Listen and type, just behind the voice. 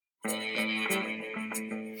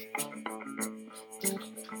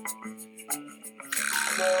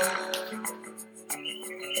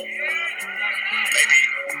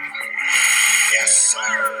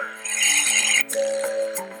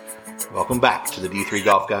Welcome back to the D3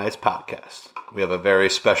 Golf Guys podcast. We have a very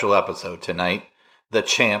special episode tonight. The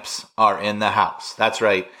champs are in the house. That's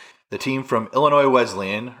right. The team from Illinois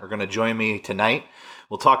Wesleyan are going to join me tonight.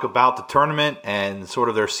 We'll talk about the tournament and sort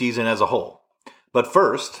of their season as a whole. But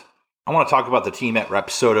first, I want to talk about the team at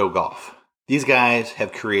Rapsodo Golf. These guys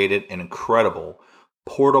have created an incredible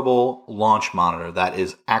portable launch monitor that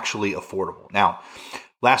is actually affordable. Now,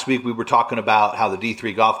 last week we were talking about how the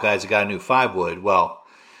D3 Golf Guys have got a new 5-wood. Well,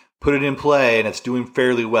 put it in play and it's doing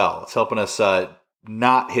fairly well. It's helping us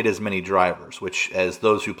not hit as many drivers, which, as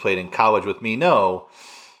those who played in college with me know,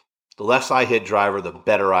 the less I hit driver, the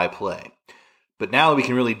better I play. But now that we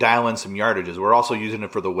can really dial in some yardages, we're also using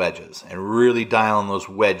it for the wedges and really dial in those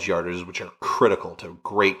wedge yardages, which are critical to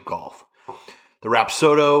great golf. The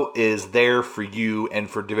Rapsodo is there for you and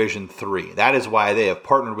for Division 3. That is why they have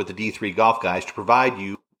partnered with the D3 Golf Guys to provide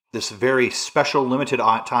you this very special limited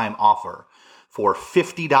time offer. For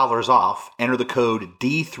 $50 off, enter the code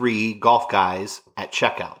D3 Golf Guys at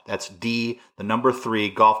checkout. That's D, the number 3,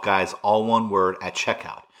 Golf Guys, all one word, at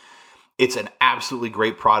checkout. It's an absolutely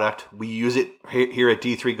great product. We use it here at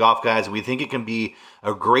D3 Golf Guys. We think it can be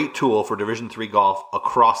a great tool for Division 3 golf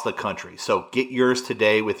across the country. So get yours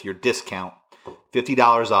today with your discount.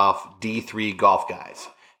 $50 off, D3 Golf Guys.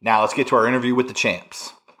 Now let's get to our interview with the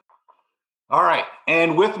champs. All right,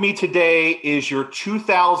 and with me today is your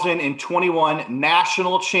 2021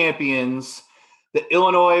 national champions, the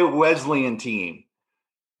Illinois Wesleyan team.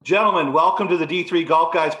 Gentlemen, welcome to the D3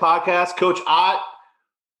 Golf Guys podcast. Coach Ott,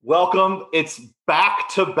 welcome. It's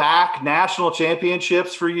back-to-back national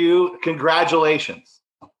championships for you. Congratulations.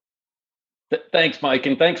 Thanks, Mike,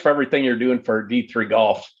 and thanks for everything you're doing for D3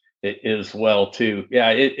 Golf as well, too.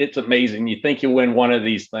 Yeah, it's amazing. You think you win one of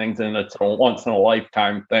these things, and it's a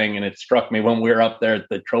once-in-a-lifetime thing, and it struck me when we were up there at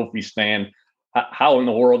the trophy stand, how in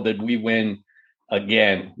the world did we win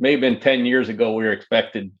again? Maybe been 10 years ago we were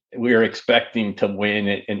expecting to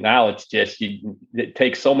win, and now it's just it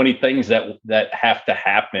takes so many things that have to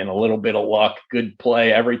happen. A little bit of luck, good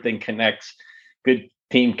play, everything connects, good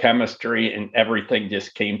team chemistry, and everything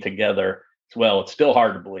just came together as well. It's still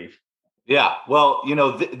hard to believe. Yeah, well,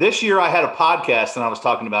 this year I had a podcast and I was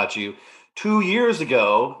talking about you. 2 years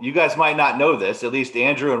ago, you guys might not know this, at least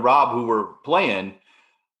Andrew and Rob who were playing,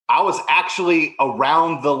 I was actually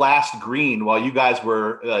around the last green while you guys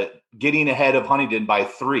were getting ahead of Huntington by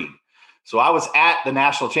 3. So I was at the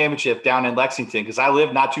national championship down in Lexington because I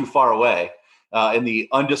live not too far away in the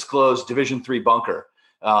undisclosed Division 3 bunker.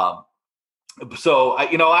 So, I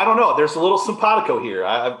don't know. There's a little simpatico here.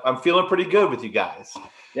 I'm feeling pretty good with you guys.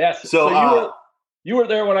 Yes. So you were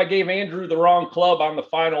there when I gave Andrew the wrong club on the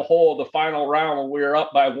final hole, the final round when we were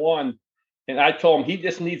up by 1. And I told him he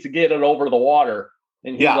just needs to get it over the water.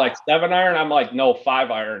 And he's like, 7-iron? I'm like, no,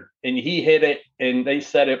 5-iron. And he hit it, and they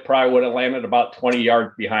said it probably would have landed about 20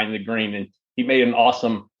 yards behind the green. And he made an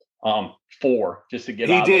awesome 4 just to get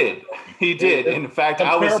out. He did. In fact,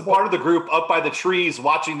 I was part of the group up by the trees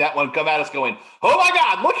watching that one come at us going, oh, my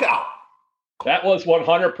God, look out. That was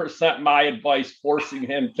 100% my advice, forcing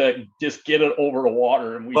him to just get it over the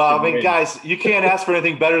water. And guys, you can't ask for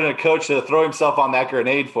anything better than a coach to throw himself on that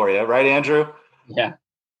grenade for you, right, Andrew? Yeah,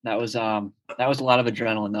 that was a lot of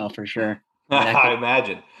adrenaline, though, for sure. I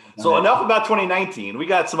imagine. So enough about 2019. We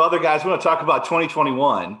got some other guys. We want to talk about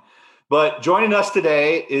 2021. But joining us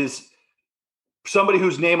today is somebody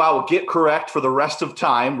whose name I will get correct for the rest of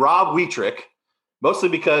time, Rob Wietrich, mostly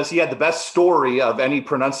because he had the best story of any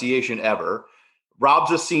pronunciation ever.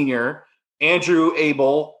 Rob's a senior. Andrew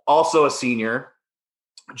Abel, also a senior.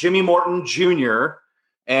 Jimmy Morton Jr.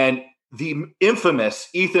 and the infamous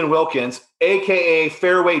Ethan Wilkins, a.k.a.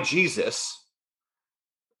 Fairway Jesus,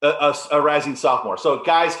 a rising sophomore. So,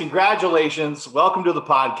 guys, congratulations. Welcome to the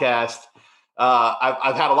podcast.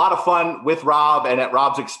 I've had a lot of fun with Rob and at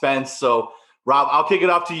Rob's expense. So, Rob, I'll kick it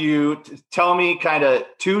off to you. Tell me kind of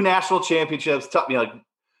 2 national championships. Tell me,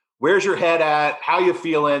 where's your head at? How you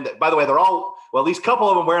feeling? By the way, they're all, well, at least a couple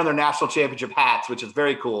of them wearing their national championship hats, which is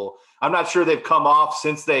very cool. I'm not sure they've come off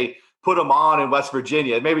since they put them on in West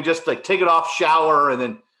Virginia. Maybe just take it off, shower, and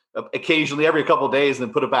then occasionally every couple of days and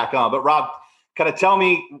then put it back on. But Rob, kind of tell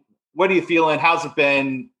me, what are you feeling? How's it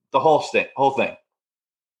been, the whole thing?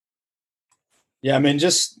 Yeah,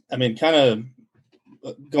 kind of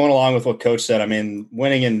going along with what Coach said.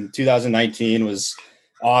 Winning in 2019 was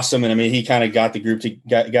awesome. And he kind of got the group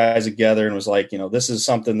guys together and was like, this is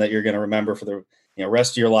something that you're going to remember for the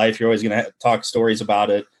rest of your life. You're always going to talk stories about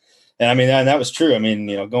it. And and that was true.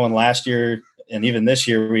 Going last year and even this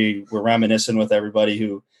year, we were reminiscing with everybody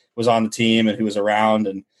who was on the team and who was around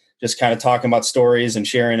and just kind of talking about stories and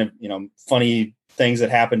sharing, funny things that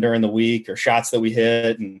happened during the week or shots that we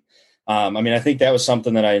hit. And I mean, I think that was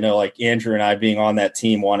something that I know, like Andrew and I being on that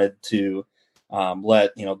team wanted to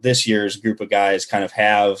let, this year's group of guys kind of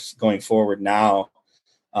have going forward now.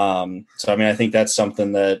 So, I mean, I think that's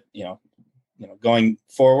something that, going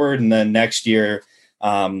forward, and then next year,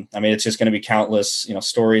 I mean, it's just going to be countless,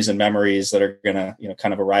 stories and memories that are going to,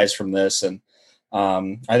 kind of arise from this. And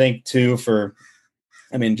I think too,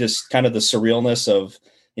 just kind of the surrealness of,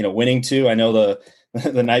 winning two. I know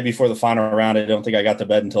the night before the final round, I don't think I got to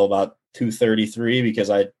bed until about 2:33 because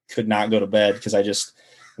I could not go to bed because I just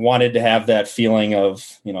wanted to have that feeling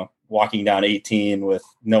of, walking down 18 with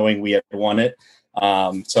knowing we had won it.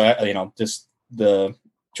 So, just the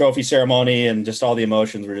trophy ceremony and just all the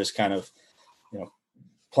emotions were just kind of,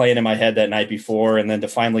 playing in my head that night before. And then to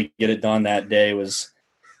finally get it done that day was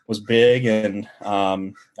big. And I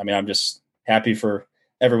mean, I'm just happy for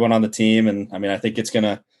everyone on the team. And I mean, I think it's going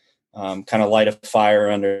to kind of light a fire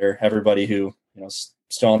under everybody who, is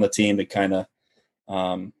still on the team to kind of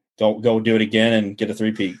don't go do it again and get a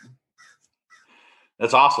three-peat.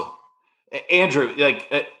 That's awesome. Andrew,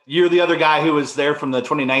 you're the other guy who was there from the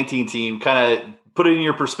 2019 team. Kind of put it in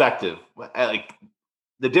your perspective, like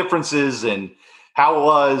the differences and how it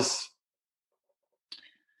was.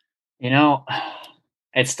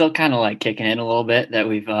 It's still kind of like kicking in a little bit that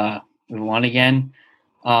we've won again.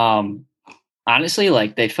 Honestly,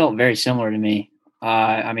 like they felt very similar to me.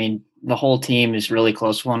 I mean, the whole team is really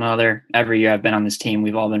close to one another. Every year I've been on this team,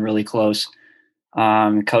 we've all been really close.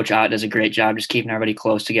 Coach Ott does a great job just keeping everybody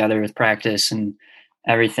close together with practice and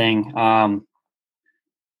everything. I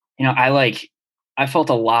felt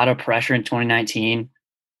a lot of pressure in 2019,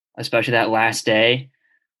 especially that last day.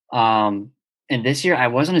 And this year I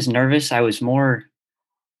wasn't as nervous. I was more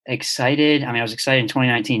excited. I mean, I was excited in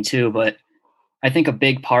 2019 too, but I think a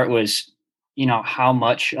big part was, how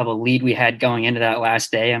much of a lead we had going into that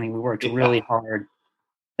last day. I mean, we worked really hard.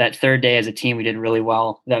 That third day as a team, we did really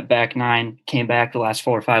well. That back nine came back the last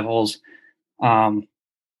 4 or 5 holes. But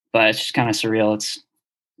it's just kind of surreal.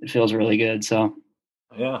 It feels really good. So,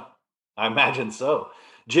 yeah, I imagine so.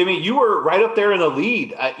 Jimmy, you were right up there in the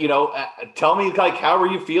lead. Tell me, how were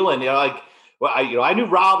you feeling? I knew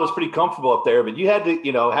Rob was pretty comfortable up there, but you had to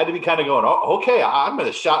be kind of going, oh, okay, I'm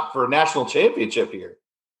going to shot for a national championship here.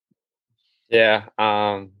 Yeah.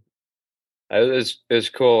 It was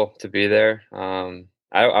cool to be there.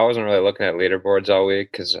 I wasn't really looking at leaderboards all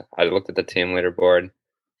week because I looked at the team leaderboard,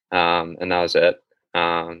 and that was it.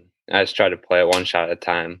 I just tried to play it one shot at a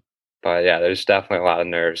time. But yeah, there's definitely a lot of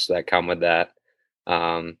nerves that come with that.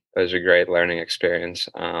 It was a great learning experience.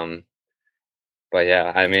 But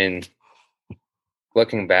yeah, I mean,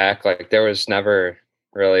 looking back, there was never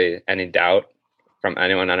really any doubt from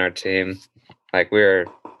anyone on our team. We were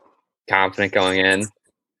confident going in,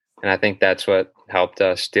 and I think that's what helped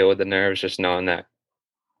us deal with the nerves, just knowing that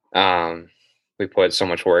we put so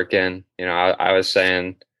much work in. I was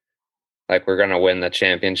saying we're going to win the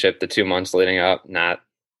championship the 2 months leading up, not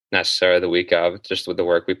necessarily the week of, just with the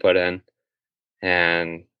work we put in.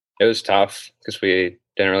 And it was tough because we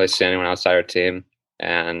didn't really see anyone outside our team.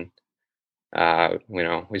 And,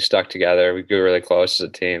 we stuck together. We grew really close as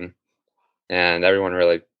a team. And everyone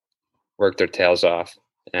really worked their tails off.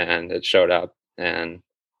 And it showed up. And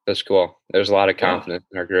it was cool. There's a lot of confidence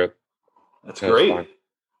in our group. That's great.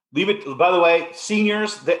 Leave it. By the way,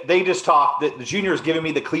 seniors, they just talk. The juniors giving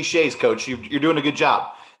me the cliches, Coach. You're doing a good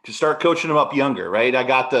job to start coaching them up younger, right? I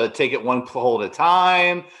got to take it one hole at a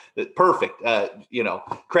time. Perfect.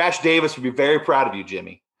 Crash Davis would be very proud of you,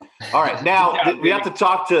 Jimmy. All right, now we have to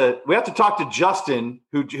talk to Justin,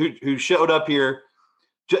 who showed up here.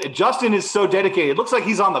 Justin is so dedicated. It looks like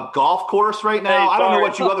he's on the golf course right now. I don't know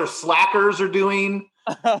what you other slackers are doing.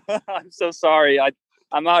 I'm so sorry.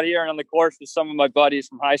 I'm out here on the course with some of my buddies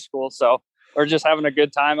from high school, so we're just having a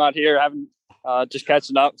good time out here, just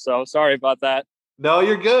catching up. So sorry about that. No,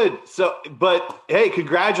 you're good. So, but hey,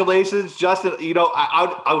 congratulations, Justin.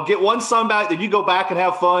 I'll get one sun back, then you go back and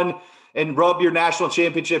have fun and rub your national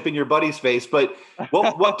championship in your buddy's face. But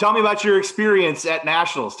what? Tell me about your experience at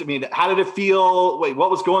nationals. I mean, how did it feel?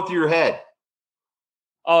 What was going through your head?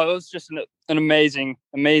 Oh, it was just an amazing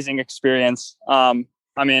experience. I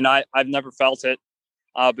mean, I've never felt it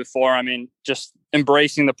before. I mean, just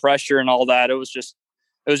embracing the pressure and all that. It was just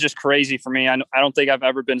crazy for me. I don't think I've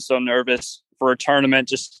ever been so nervous for a tournament.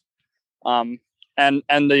 Just and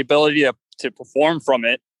the ability to perform from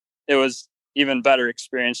it. It was even better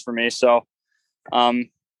experience for me. So, I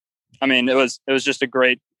mean, it was just a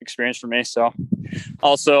great experience for me. So,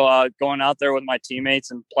 also going out there with my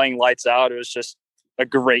teammates and playing lights out, it was just a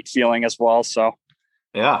great feeling as well. So,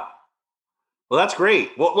 yeah. Well, that's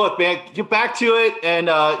great. Well, look, man, get back to it, and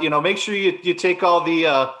make sure you take all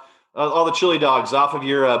the all the chili dogs off of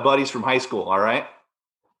your buddies from high school. All right.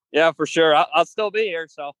 Yeah, for sure. I'll still be here.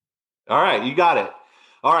 So. All right, you got it.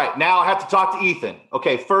 All right, now I have to talk to Ethan.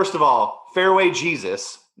 Okay, first of all, Fairway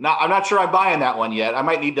Jesus. Now, I'm not sure I'm buying that one yet. I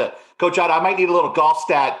might need to, Coach Ott, I might need a little golf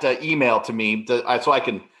stat email to me so I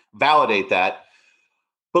can validate that.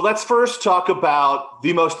 But let's first talk about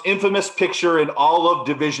the most infamous picture in all of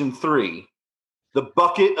Division III, the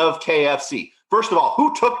bucket of KFC. First of all,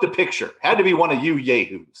 who took the picture? Had to be one of you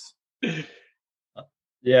yahoos.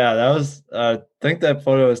 Yeah, that was. I think that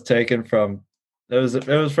photo was taken from. It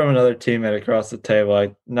was from another teammate across the table.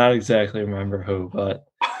 I not exactly remember who, but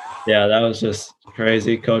yeah, that was just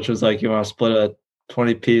crazy. Coach was like, "You want to split a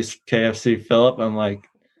 20-piece KFC Phillip?" I'm like,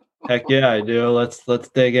 "Heck yeah, I do. Let's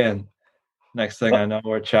dig in." Next thing I know,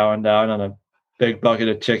 we're chowing down on a big bucket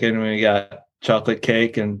of chicken. We got chocolate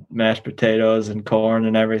cake and mashed potatoes and corn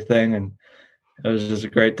and everything, and it was just a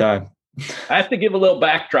great time. I have to give a little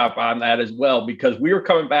backdrop on that as well, because we were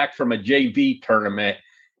coming back from a JV tournament,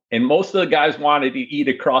 and most of the guys wanted to eat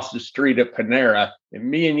across the street at Panera, and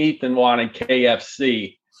me and Ethan wanted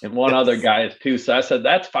KFC, and one other guy too. So I said,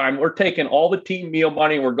 that's fine. We're taking all the team meal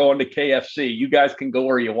money. We're going to KFC. You guys can go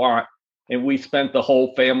where you want. And we spent the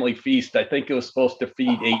whole family feast. I think it was supposed to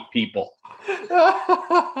feed 8 people.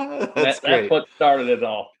 That's what started it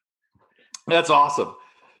all. That's awesome.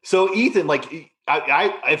 So Ethan, like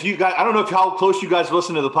if you guys, I don't know how close you guys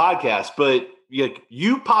listen to the podcast, but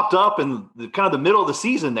you popped up in kind of the middle of the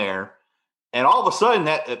season there, and all of a sudden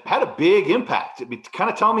that it had a big impact. Kind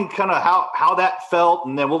of tell me kind of how that felt,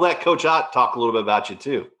 and then we'll let Coach Ott talk a little bit about you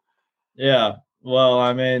too. Yeah, well,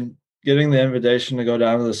 I mean, getting the invitation to go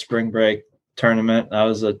down to the spring break tournament, that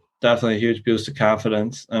was definitely a huge boost of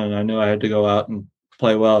confidence, and I knew I had to go out and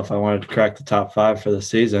play well if I wanted to crack the top 5 for the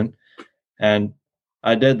season, and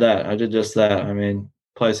I did that. I did just that. I mean,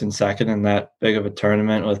 placing second in that big of a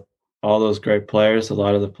tournament with all those great players, a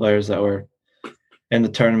lot of the players that were in the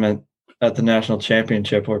tournament at the national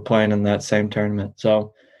championship were playing in that same tournament.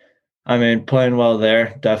 So, I mean, playing well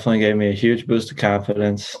there definitely gave me a huge boost of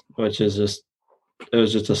confidence, which is it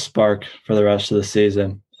was just a spark for the rest of the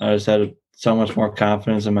season. I just had so much more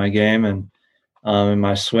confidence in my game and in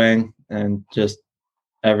my swing and just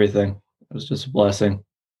everything. It was just a blessing.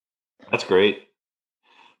 That's great.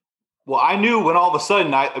 Well, I knew when all of a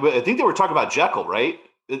sudden, I think they were talking about Jekyll, right?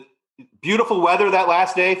 Beautiful weather that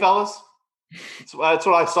last day, fellas. That's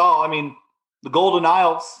what I saw. I mean, the Golden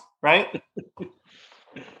Isles, right?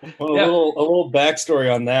 Well, a little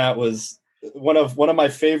backstory on that was one of my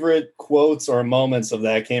favorite quotes or moments of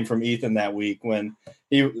that came from Ethan that week when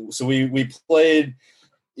we played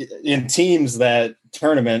in teams that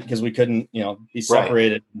tournament because we couldn't be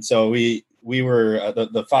separated. Right. And so we were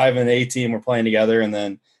the 5 and A team were playing together, and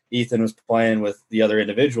then Ethan was playing with the other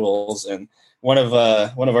individuals, and one of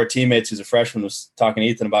our teammates who's a freshman was talking to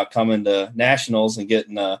Ethan about coming to nationals and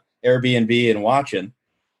getting a Airbnb and watching.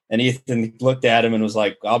 And Ethan looked at him and was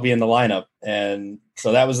like, I'll be in the lineup. And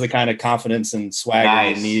so that was the kind of confidence and swagger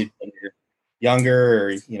you need when you're younger, or,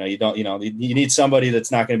 you need somebody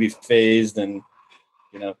that's not going to be phased and,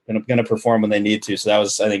 going to perform when they need to. So that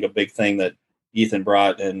was, I think, a big thing that Ethan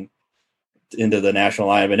brought into the national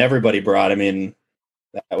lineup, and everybody brought. I mean,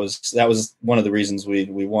 that was one of the reasons we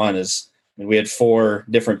won is we had 4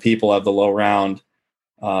 different people have the low round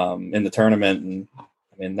in the tournament. And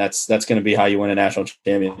I mean, that's going to be how you win a national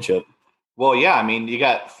championship. Well, yeah. I mean, you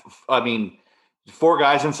got, 4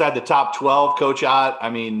 guys inside the top 12, Coach Ott. I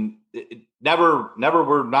mean, never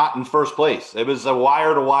were not in first place. It was a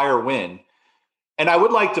wire to wire win. And I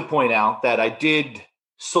would like to point out that I did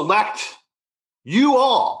select you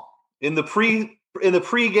all in the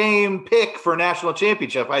pregame pick for national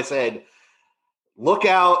championship. I said, look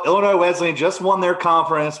out, Illinois Wesleyan just won their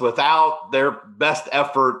conference without their best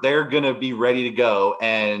effort. They're going to be ready to go.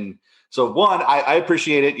 And so, one, I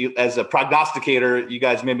appreciate it. You, as a prognosticator, you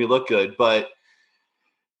guys made me look good. But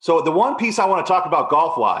so the one piece I want to talk about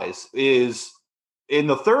golf-wise is in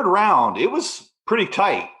the 3rd round, it was pretty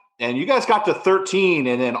tight. And you guys got to 13,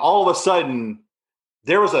 and then all of a sudden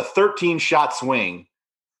there was a 13-shot swing.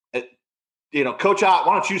 Coach Ott,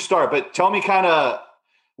 why don't you start? But tell me kind of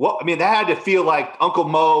that had to feel like Uncle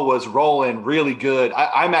Mo was rolling really good.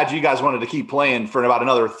 I imagine you guys wanted to keep playing for about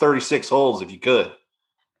another 36 holes if you could.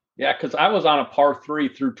 Yeah, because I was on a par 3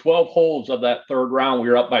 through 12 holes of that 3rd round. We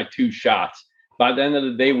were up by 2 shots. By the end of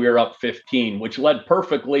the day, we were up 15, which led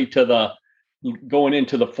perfectly to going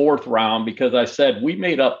into the 4th round, because I said we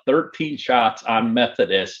made up 13 shots on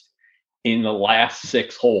Methodist in the last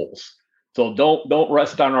 6 holes. So don't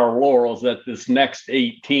rest on our laurels that this next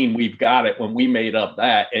 18 we've got it when we made up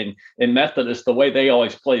that. And in Methodist, the way they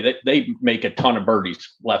always play, they make a ton of birdies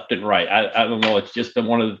left and right. I don't know. It's just been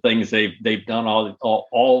one of the things they've done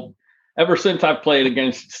all ever since I've played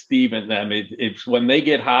against Steve and them. It's when they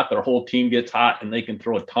get hot, their whole team gets hot, and they can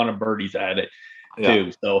throw a ton of birdies at it.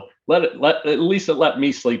 Too. So at least it let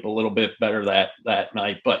me sleep a little bit better that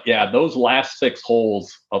night. But yeah, those last 6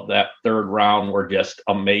 holes of that third round were just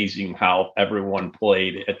amazing how everyone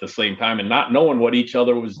played at the same time and not knowing what each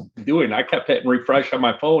other was doing. I kept hitting refresh on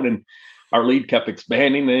my phone and our lead kept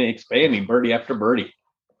expanding and expanding, birdie after birdie.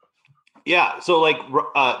 Yeah. So like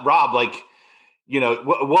Rob, like,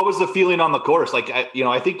 what was the feeling on the course? Like,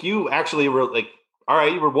 I think you actually were like, all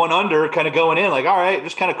right, you were 1 under kind of going in, like, all right,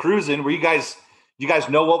 just kind of cruising. Were you guys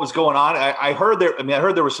know what was going on? I heard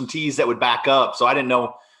there were some tees that would back up. So I didn't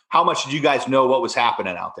know how much did you guys know what was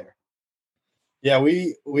happening out there? Yeah,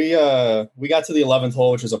 we got to the 11th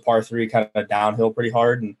hole, which was a par 3, kind of downhill pretty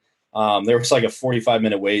hard. And there was like a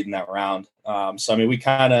 45-minute wait in that round. So, I mean,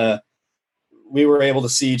 we were able to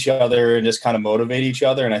see each other and just kind of motivate each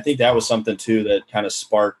other. And I think that was something too that kind of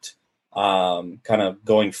sparked kind of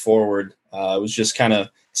going forward. It was just kind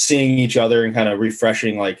of seeing each other and kind of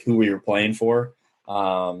refreshing like who we were playing for.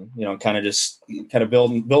 Kind of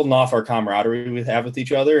building off our camaraderie we have with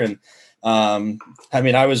each other. And I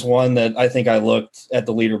mean, I was one that I think I looked at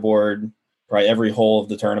the leaderboard probably every hole of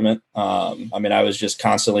the tournament. I mean, I was just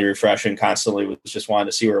constantly refreshing, constantly was just wanting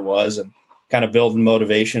to see where it was and kind of building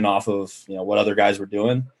motivation off of, what other guys were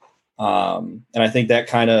doing. And I think that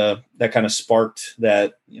kind of sparked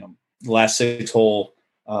that, last 6 hole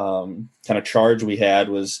kind of charge we had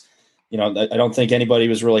was, I don't think anybody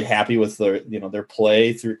was really happy with their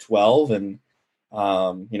play through 12. And,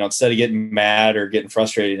 instead of getting mad or getting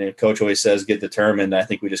frustrated, and coach always says, get determined. I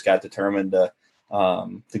think we just got determined to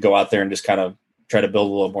go out there and just kind of try to build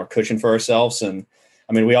a little more cushion for ourselves. And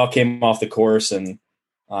I mean, we all came off the course and,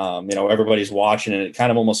 everybody's watching and it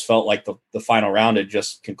kind of almost felt like the final round had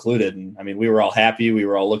just concluded. And I mean, we were all happy. We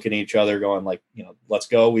were all looking at each other going like, let's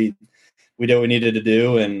go. We did what we needed to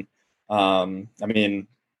do. And, I mean,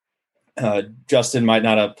 Justin might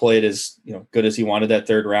not have played as good as he wanted that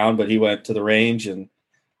third round, but he went to the range and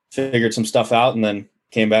figured some stuff out and then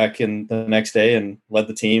came back in the next day and led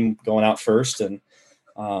the team going out first. And,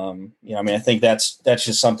 I mean, I think that's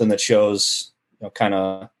just something that shows, kind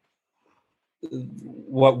of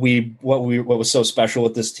what was so special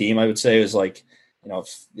with this team. I would say is like,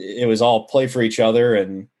 it was all play for each other.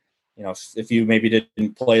 And, if you maybe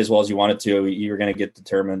didn't play as well as you wanted to, you were going to get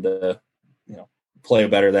determined to, play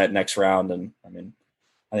better that next round. And I mean,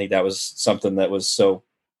 I think that was something that was so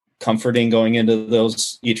comforting going into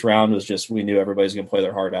those each round was just, we knew everybody's going to play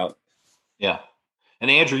their heart out. Yeah.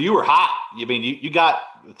 And Andrew, you were hot. I mean, you got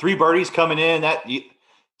 3 birdies coming in.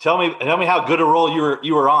 Tell me how good a roll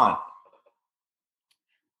you were on.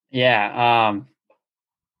 Yeah.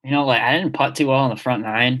 Like I didn't putt too well on the front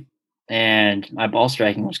 9 and my ball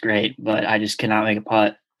striking was great, but I just could not make a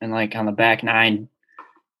putt. And like on the back 9,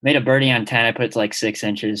 made a birdie on 10. I put it to like 6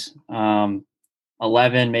 inches.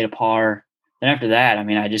 11 made a par. Then after that, I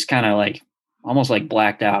mean, I just kind of like almost like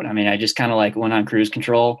blacked out. I mean, I just kind of like went on cruise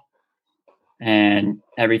control and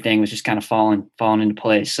everything was just kind of falling into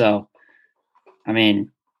place. So, I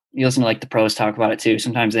mean, you listen to like the pros talk about it too.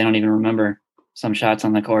 Sometimes they don't even remember some shots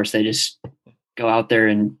on the course. They just go out there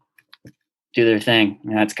and do their thing.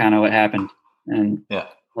 And that's kind of what happened. And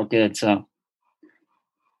look good. So.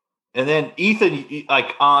 And then Ethan,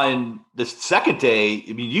 like on the second day,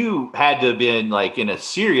 I mean, you had to have been like in a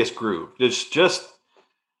serious groove. Just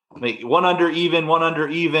like 1 under even.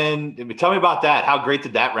 I mean, tell me about that. How great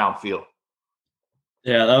did that round feel?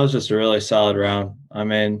 Yeah, that was just a really solid round. I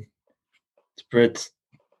mean, I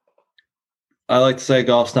like to say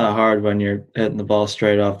golf's not hard when you're hitting the ball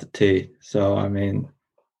straight off the tee. So, I mean,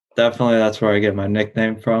 definitely that's where I get my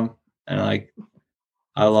nickname from. And like,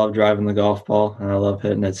 I love driving the golf ball and I love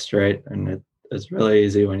hitting it straight. And it's really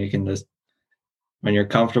easy when you're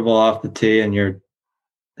comfortable off the tee and you're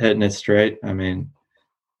hitting it straight. I mean,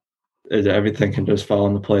 everything can just fall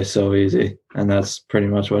into place so easy. And that's pretty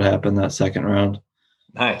much what happened that second round.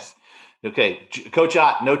 Nice. Okay. Coach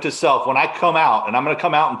Ott, note to self, when I come out, and I'm going to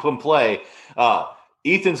come out and play,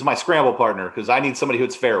 Ethan's my scramble partner because I need somebody who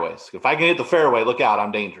hits fairways. If I can hit the fairway, look out,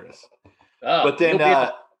 I'm dangerous. But then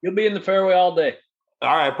you'll be in the fairway all day.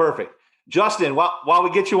 All right, perfect. Justin, while we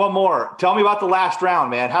get you one more, tell me about the last round,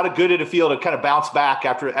 man. How good did it feel to kind of bounce back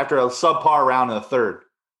after a subpar round in the third?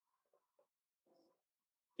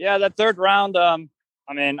 Yeah, that third round, I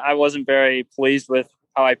mean, I wasn't very pleased with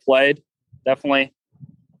how I played, definitely.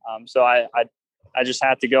 So I I just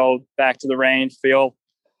had to go back to the range, feel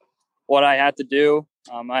what I had to do.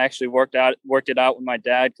 I actually worked it out with my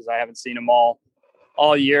dad because I haven't seen him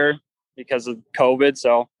all year because of COVID.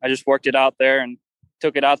 So I just worked it out there and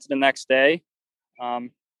took it out to the next day.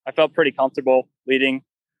 I felt pretty comfortable leading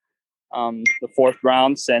the fourth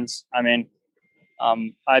round since, I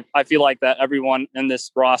feel like that everyone in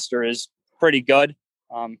this roster is pretty good.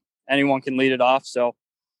 Anyone can lead it off. So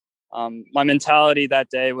my mentality that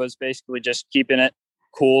day was basically just keeping it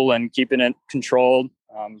cool and keeping it controlled,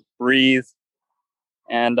 breathe,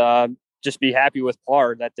 and just be happy with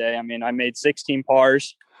par that day. I mean, I made 16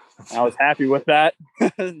 pars. I was happy with that.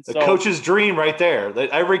 The coach's dream right there.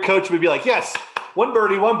 Every coach would be like, yes, 1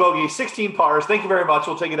 birdie, 1 bogey, 16 pars. Thank you very much.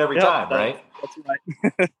 We'll take it every time, right? That's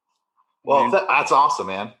right. Well, that's awesome,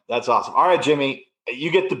 man. That's awesome. All right, Jimmy,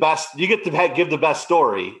 you get the best. You get to give the best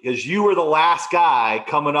story because you were the last guy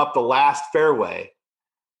coming up the last fairway.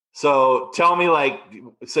 So tell me,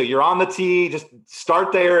 so you're on the tee. Just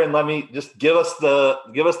start there and let me just give us the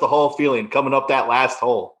whole feeling coming up that last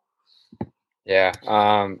hole. Yeah.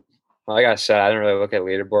 Like I said, I didn't really look at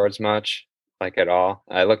leaderboards much, at all.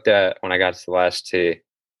 I looked at when I got to the last tee.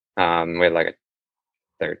 We had a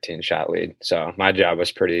 13-shot lead, so my job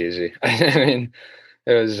was pretty easy. I mean,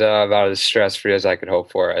 it was about as stress-free as I could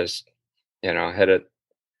hope for. As hit a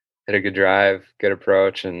good drive, good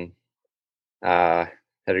approach, and hit a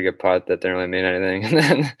good putt that didn't really mean anything,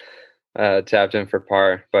 and then tapped in for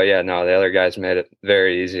par. But yeah, no, the other guys made it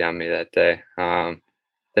very easy on me that day.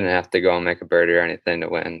 Didn't have to go and make a birdie or anything to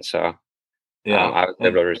win. So yeah, I was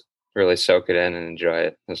able to really soak it in and enjoy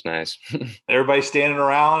it. It was nice. Everybody standing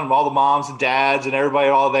around, all the moms and dads and everybody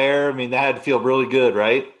all there. I mean, that had to feel really good,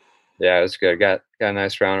 right? Yeah, it was good. Got a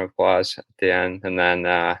nice round of applause at the end, and then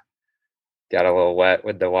got a little wet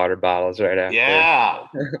with the water bottles right after. Yeah.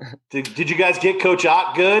 Did you guys get Coach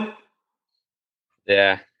Ott good?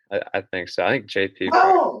 Yeah, I think so. I think JP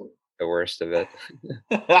probably the worst of it.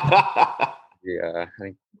 Yeah, I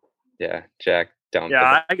think. Yeah, Jack dumped.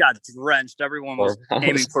 Yeah, I got drenched. Everyone was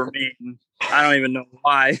aiming for me. And I don't even know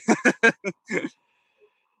why.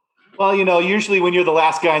 Well, usually when you're the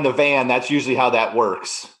last guy in the van, that's usually how that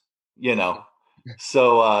works.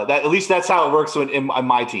 So that at least that's how it works in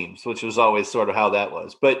my teams, which was always sort of how that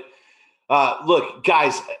was. But look,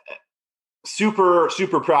 guys, super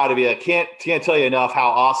super proud of you. I can't tell you enough how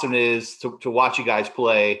awesome it is to watch you guys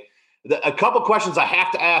play. A couple questions I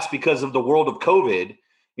have to ask because of the world of COVID.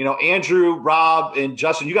 Andrew, Rob, and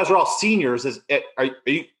Justin, you guys are all seniors.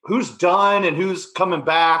 Who's done and who's coming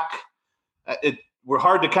back? We're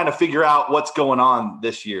hard to kind of figure out what's going on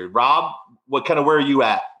this year. Rob, where are you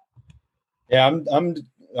at? Yeah, I'm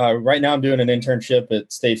right now. I'm doing an internship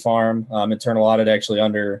at State Farm, internal audit, actually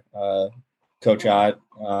under Coach Ott.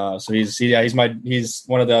 So he's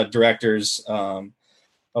one of the directors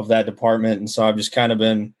of that department, and so I've just kind of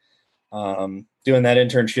been doing that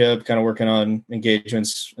internship, kind of working on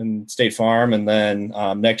engagements in State Farm. And then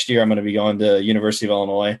next year I'm going to be going to University of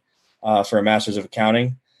Illinois for a master's of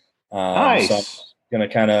accounting. Nice. So I'm going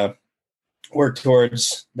to kind of work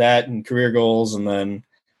towards that and career goals. And then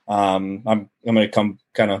I'm going to come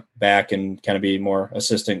kind of back and kind of be more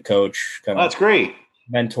assistant coach. That's great.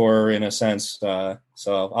 Mentor in a sense.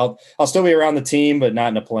 So I'll still be around the team, but not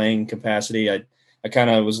in a playing capacity. I kind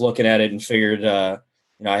of was looking at it and figured, I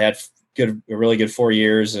had a really good 4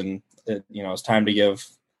 years, and it's time to give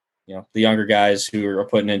the younger guys who are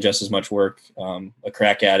putting in just as much work a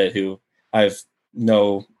crack at it, who I have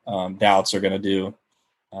no doubts are going to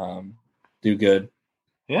do good.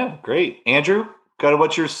 Yeah, great. Andrew,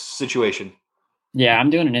 what's your situation? Yeah, I'm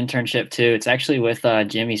doing an internship too. It's actually with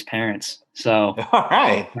Jimmy's parents. So all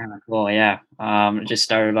right, kind of cool. Yeah, it just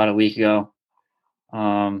started about a week ago. So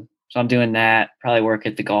I'm doing that. Probably work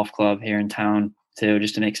at the golf club here in town too,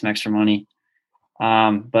 just to make some extra money.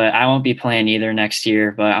 But I won't be playing either next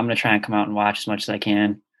year, but I'm going to try and come out and watch as much as I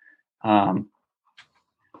can. I'm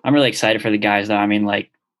really excited for the guys though. I mean,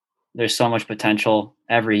 there's so much potential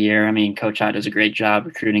every year. I mean, Coach Ott does a great job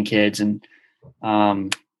recruiting kids, and I'm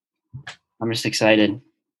just excited.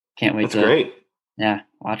 Can't wait great. Yeah,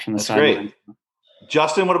 watch from the side. Great.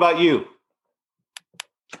 Justin, what about you?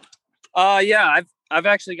 Yeah, I've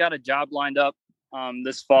actually got a job lined up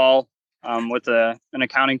this fall with an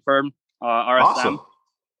accounting firm, RSM. Awesome.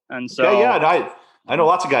 And so I know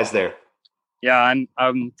lots of guys there. Yeah,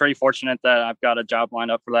 I'm pretty fortunate that I've got a job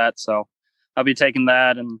lined up for that. So I'll be taking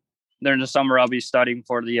that, and during the summer I'll be studying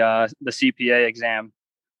for the CPA exam.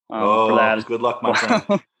 For that. Good luck, my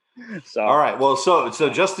friend. So all right. Well, so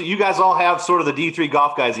just you guys all have sort of the D3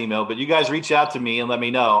 Golf Guys email, but you guys reach out to me and let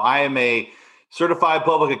me know. I am a certified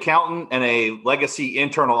public accountant, and a legacy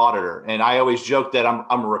internal auditor. And I always joke that I'm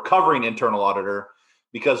a recovering internal auditor,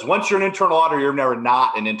 because once you're an internal auditor, you're never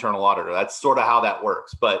not an internal auditor. That's sort of how that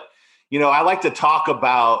works. But, I like to talk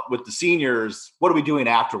about with the seniors, what are we doing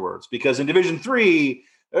afterwards? Because in Division III,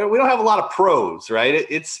 we don't have a lot of pros, right?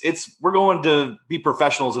 We're going to be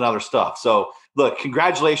professionals and other stuff. So look,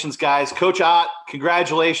 congratulations, guys. Coach Ott,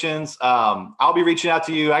 congratulations. I'll be reaching out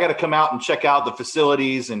to you. I got to come out and check out the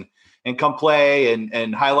facilities and come play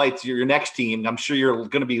and highlight your next team. I'm sure you're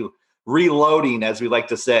going to be reloading, as we like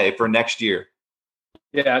to say, for next year.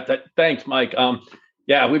 Yeah, thanks, Mike.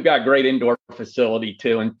 Yeah, we've got a great indoor facility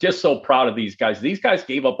too, and just so proud of these guys. These guys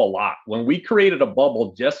gave up a lot. When we created a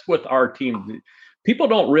bubble just with our team, people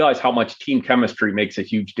don't realize how much team chemistry makes a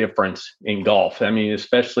huge difference in golf. I mean,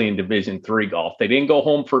 especially in Division III golf. They didn't go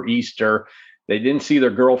home for Easter. They didn't see their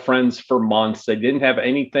girlfriends for months. They didn't have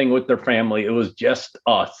anything with their family. It was just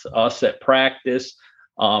us at practice.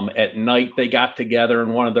 At night, they got together in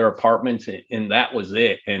one of their apartments, and that was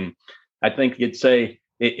it. And I think you'd say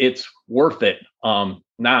it's worth it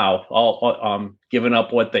now, all giving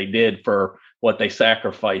up what they did for what they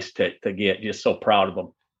sacrificed to get. Just so proud of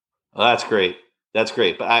them. Well, that's great. That's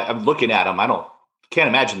great. But I'm looking at them. Can't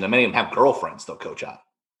imagine that many of them have girlfriends, though, Coach Ott.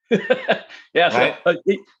 Yeah. Right? So,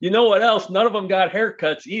 you know what else? None of them got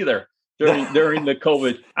haircuts either during the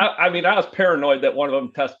COVID. I mean, I was paranoid that one of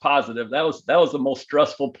them test positive. That was the most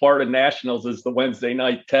stressful part of nationals, is the Wednesday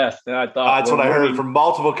night test. And I thought that's what I heard from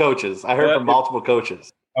multiple coaches. I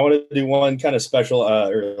want to do one kind of special,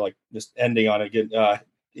 or like just ending on it again.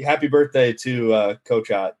 Happy birthday to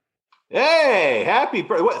Coach Ott. Hey, happy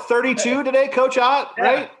birthday. What, 32 today, Coach Ott,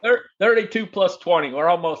 right? Yeah, 32 plus 20. We're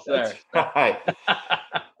almost there. That's right.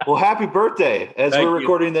 Well, happy birthday as we're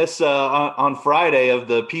recording this on Friday of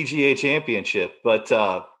the PGA Championship. But,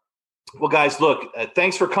 well, guys, look,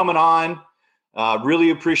 thanks for coming on.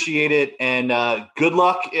 Really appreciate it. And good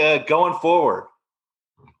luck going forward.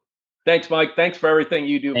 Thanks, Mike. Thanks for everything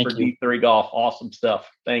you do for D3 Golf. Awesome stuff.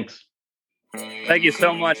 Thanks. Thank you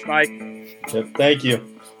so much, Mike. Yep, thank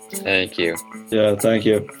you. Thank you. Yeah, thank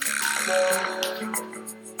you.